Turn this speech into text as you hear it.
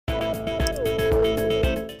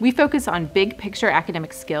We focus on big picture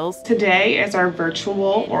academic skills. Today is our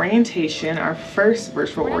virtual orientation, our first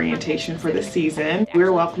virtual orientation for the season.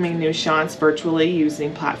 We're welcoming new Shants virtually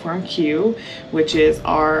using Platform Q, which is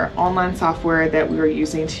our online software that we are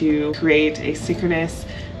using to create a synchronous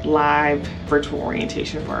live virtual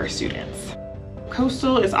orientation for our students.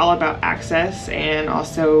 Coastal is all about access and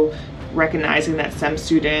also recognizing that some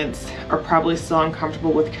students are probably still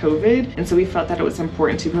uncomfortable with COVID, and so we felt that it was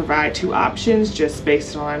important to provide two options just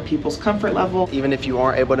based on people's comfort level. Even if you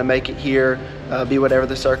aren't able to make it here, be whatever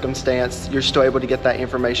the circumstance, you're still able to get that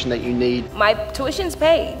information that you need. My tuition's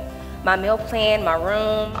paid. My meal plan, my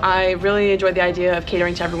room. I really enjoyed the idea of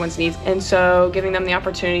catering to everyone's needs, and so giving them the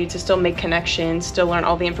opportunity to still make connections, still learn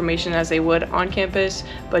all the information as they would on campus,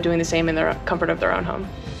 but doing the same in the comfort of their own home.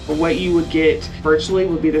 What you would get virtually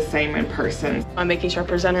would be the same in person. I'm making sure our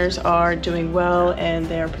presenters are doing well and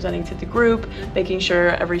they are presenting to the group, making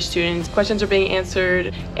sure every student's questions are being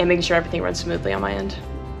answered, and making sure everything runs smoothly on my end.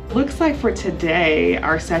 Looks like for today,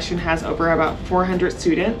 our session has over about 400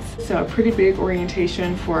 students, so a pretty big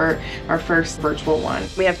orientation for our first virtual one.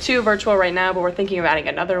 We have 2 virtual right now, but we're thinking of adding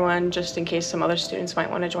another one just in case some other students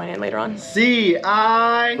might want to join in later on.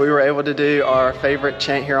 CI! We were able to do our favorite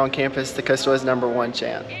chant here on campus, the Coastal is #1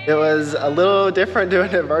 chant. It was a little different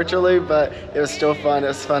doing it virtually, but it was still fun. It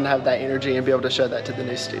was fun to have that energy and be able to show that to the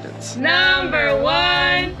new students.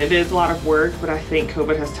 #1! It is a lot of work, but I think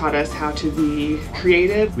COVID has taught us how to be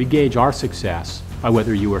creative. We gauge our success by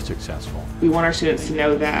whether you are successful. We want our students to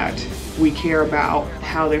know that we care about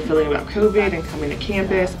how they're feeling about COVID and coming to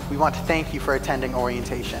campus. We want to thank you for attending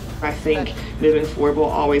orientation. I think moving forward we'll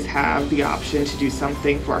always have the option to do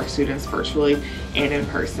something for our students virtually and in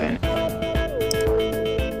person.